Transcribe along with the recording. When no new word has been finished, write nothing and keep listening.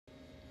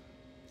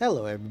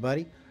Hello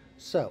everybody.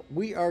 So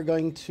we are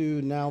going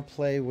to now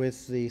play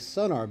with the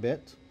sonar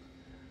bit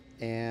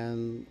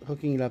and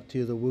hooking it up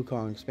to the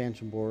Wukong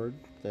expansion board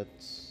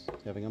that's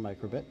having a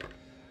microbit.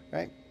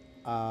 Right?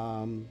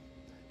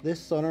 This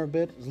sonar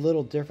bit is a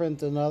little different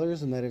than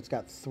others in that it's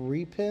got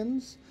 3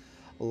 pins.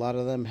 A lot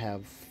of them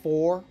have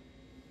 4.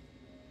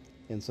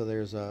 And so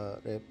there's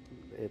it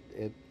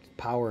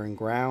power and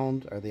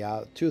ground are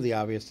the two of the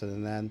obvious,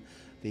 and then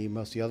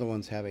most of the other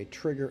ones have a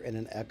trigger and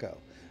an echo.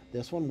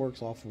 This one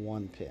works off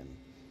 1 pin.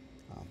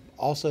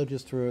 Also,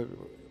 just to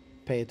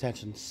pay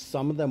attention,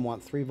 some of them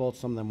want 3 volts,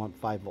 some of them want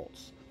 5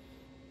 volts.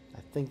 I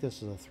think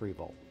this is a 3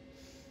 volt.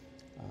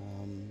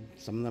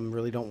 Some of them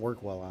really don't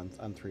work well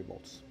on 3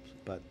 volts,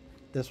 but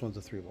this one's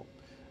a 3 volt.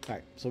 All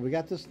right, so we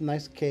got this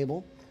nice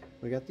cable.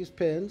 We got these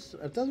pins.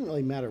 It doesn't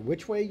really matter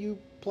which way you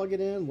plug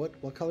it in,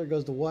 what color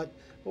goes to what,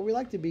 but we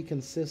like to be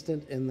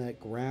consistent in that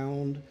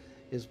ground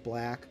is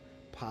black,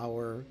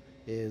 power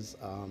is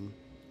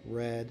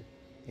red,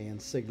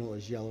 and signal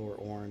is yellow or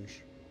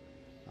orange.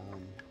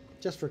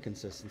 Just for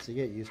consistency,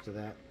 get used to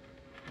that.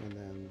 And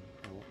then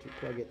I want to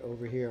plug it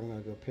over here. I'm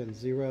going to go pin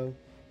 0.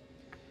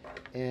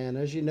 And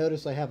as you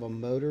notice, I have a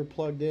motor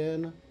plugged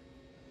in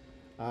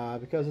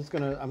because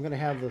I'm gonna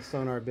have the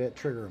sonar bit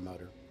trigger a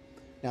motor.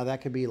 Now that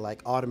could be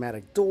like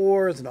automatic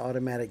doors, an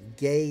automatic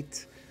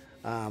gate,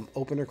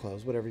 open or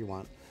close, whatever you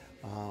want,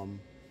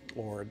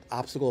 or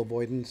obstacle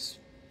avoidance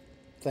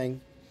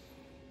thing.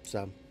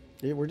 So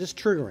we're just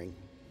triggering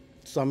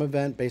some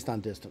event based on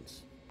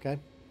distance. Okay.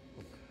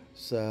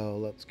 So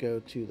let's go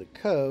to the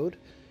code.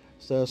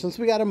 So since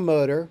we got a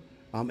motor,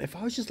 if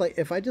I just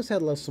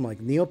had some like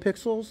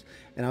neopixels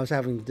and I was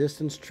having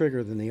distance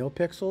trigger the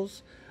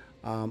neopixels,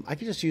 I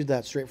could just use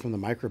that straight from the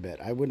microbit.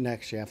 I wouldn't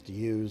actually have to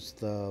use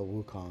the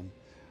Wukong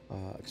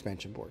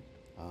expansion board.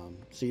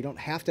 So you don't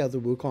have to have the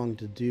Wukong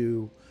to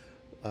do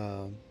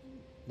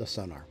the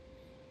sonar.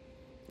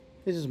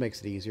 It just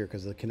makes it easier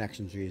because the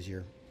connections are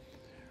easier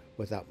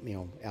without,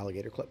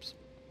 alligator clips.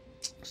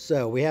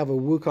 So we have a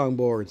Wukong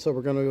board. So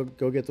we're going to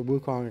go get the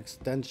Wukong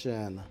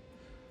extension.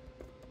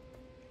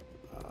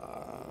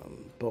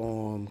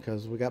 Boom,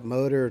 because we got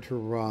motor to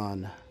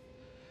run.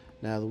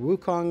 Now the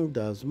Wukong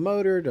does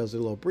motor, does a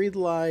little breathe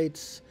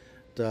lights,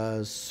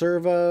 does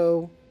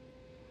servo,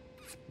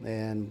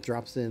 and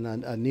drops in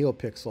a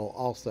neopixel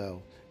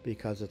also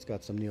because it's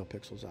got some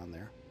neopixels on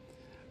there.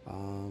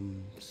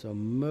 So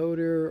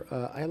motor,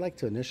 I like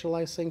to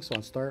initialize things. So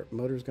on start,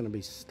 motor is going to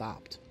be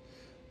stopped.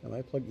 Am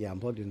I plugged? Yeah, I'm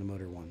plugged into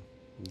motor 1.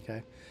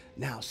 Okay.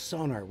 Now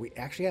sonar, we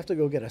actually have to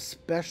go get a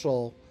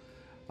special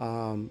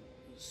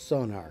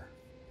sonar.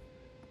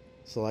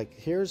 So like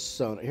here's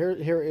sonar.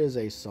 Here is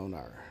a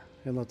sonar,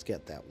 and let's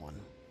get that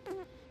one.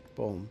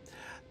 Boom.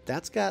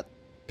 That's got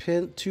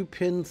 2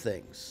 pin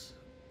things.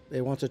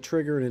 They want a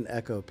trigger and an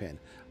echo pin.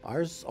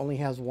 Ours only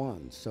has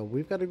 1, so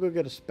we've got to go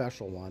get a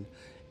special one,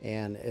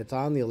 and it's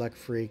on the Elect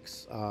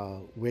Freaks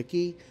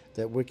wiki.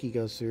 That wiki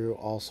goes through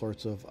all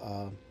sorts of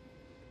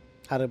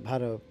how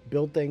to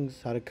build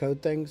things, how to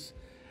code things,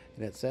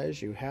 and it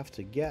says you have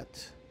to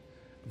get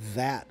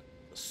that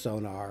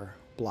sonar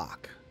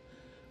block,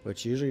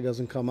 which usually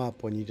doesn't come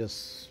up when you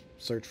just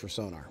search for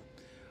sonar.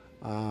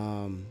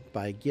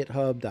 By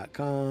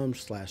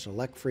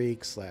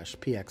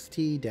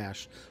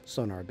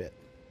github.com/electfreaks/pxt-sonarbit.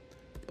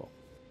 Boom.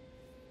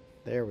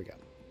 There we go.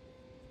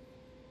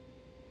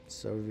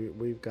 So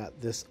we've got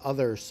this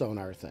other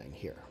sonar thing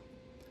here.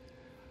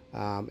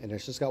 And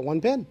it's just got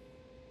 1 pin.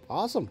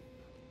 Awesome.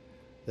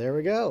 There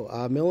we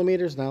go.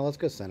 Millimeters. Now let's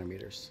go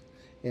centimeters.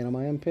 And am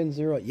I on pin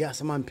 0? Yes,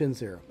 I'm on pin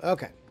 0.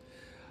 Okay.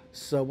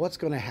 So what's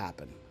going to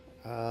happen?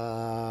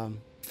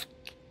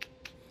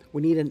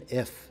 We need an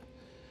if.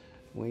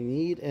 We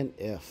need an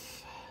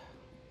if.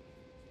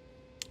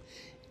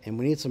 And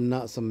we need some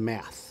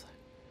math.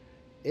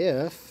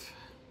 If,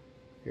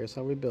 here's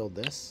how we build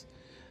this.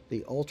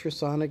 The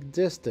ultrasonic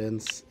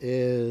distance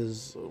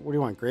is, what do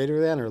you want, greater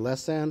than or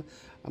less than?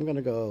 I'm going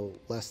to go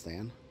less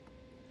than.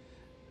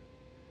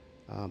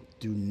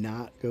 Do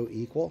not go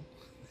equal.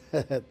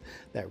 That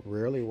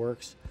rarely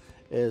works.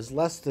 Is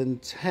less than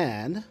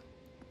 10.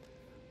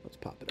 Let's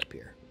pop it up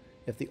here.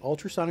 If the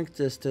ultrasonic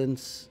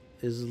distance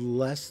is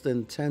less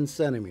than 10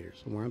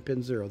 centimeters, and we're on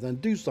pin 0, then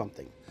do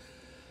something.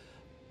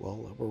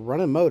 Well, we're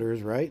running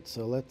motors, right?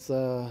 So let's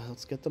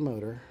get the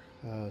motor.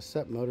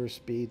 Set motor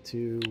speed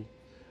to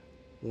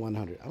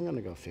 100. I'm going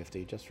to go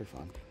 50 just for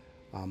fun.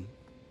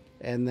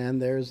 And then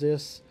there's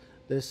this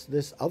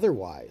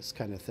otherwise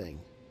kind of thing.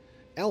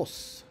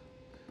 Else.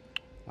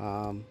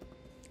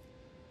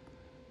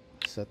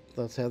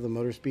 Let's have the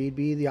motor speed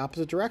be the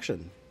opposite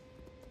direction.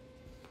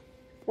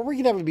 Or we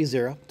can have it be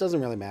 0. Doesn't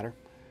really matter.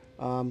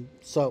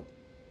 So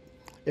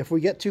if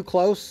we get too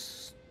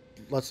close,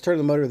 let's turn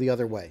the motor the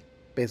other way.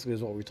 Basically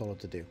is what we told it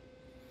to do.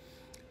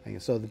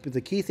 And so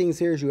the key things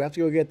here is you have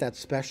to go get that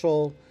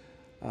special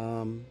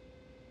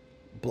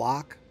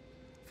block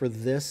for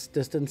this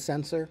distance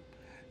sensor.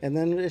 And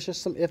then it's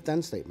just some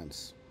if-then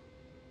statements.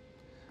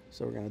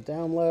 So we're going to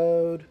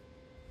download.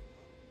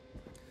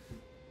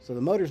 So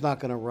the motor's not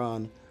going to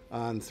run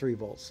on 3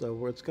 volts.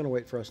 So it's going to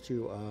wait for us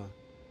to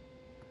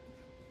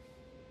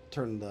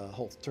turn the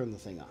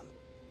thing on.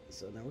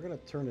 So now we're gonna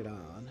turn it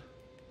on,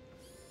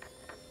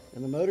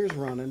 and the motor's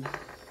running.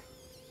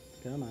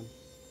 Come on,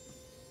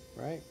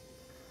 right?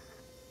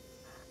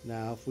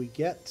 Now if we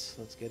get,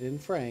 let's get in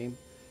frame.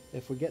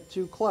 If we get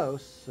too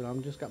close, and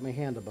I'm just got my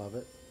hand above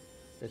it,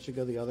 it should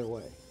go the other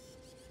way.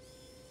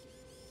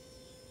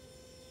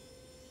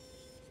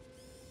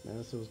 Now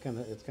this was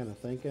it's kind of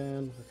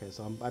thinking. Okay,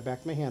 so I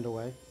backed my hand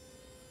away,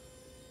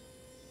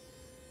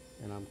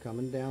 and I'm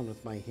coming down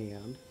with my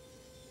hand.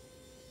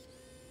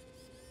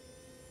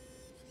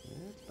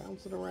 Yeah, it's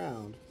bouncing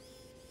around.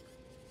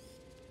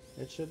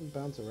 It shouldn't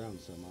bounce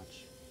around so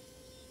much.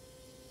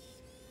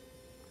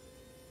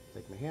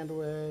 Take my hand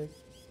away.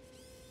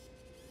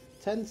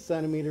 10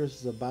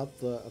 centimeters is about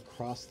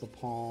across the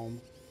palm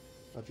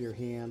of your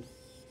hand.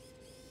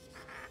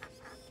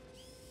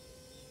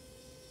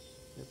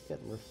 It's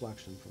getting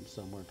reflection from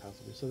somewhere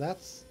possibly. So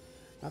that's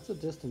a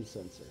distance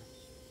sensor.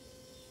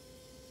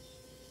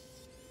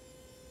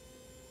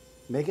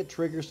 Make it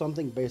trigger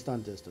something based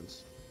on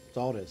distance. That's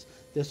all it is.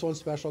 This one's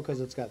special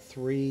because it's got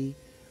 3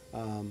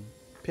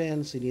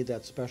 pins. So you need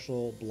that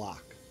special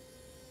block.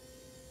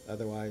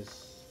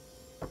 Otherwise,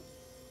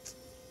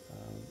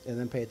 and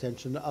then pay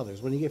attention to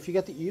others. If you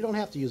get you don't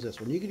have to use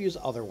this one. You could use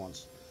other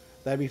ones.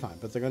 That'd be fine.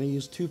 But they're going to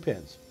use 2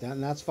 pins,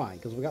 and that's fine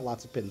because we got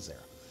lots of pins there.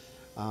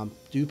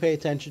 Do pay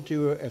attention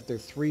to if they're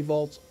 3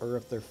 volts or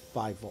if they're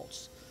 5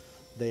 volts.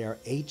 They are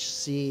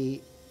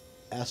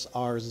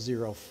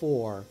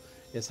HCSR04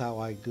 is how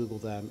I Google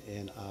them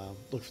and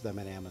look for them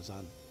at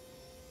Amazon.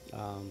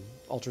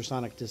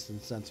 Ultrasonic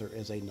distance sensor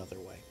is another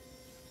way.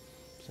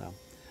 So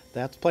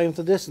that's playing with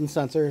the distance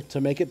sensor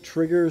to make it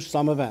trigger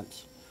some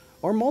events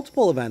or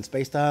multiple events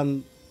based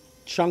on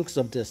chunks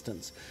of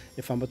distance.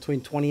 If I'm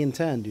between 20 and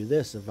 10, do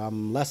this. If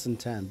I'm less than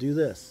 10, do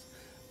this.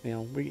 You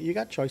know, you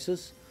got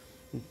choices.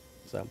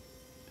 So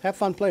have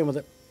fun playing with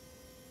it.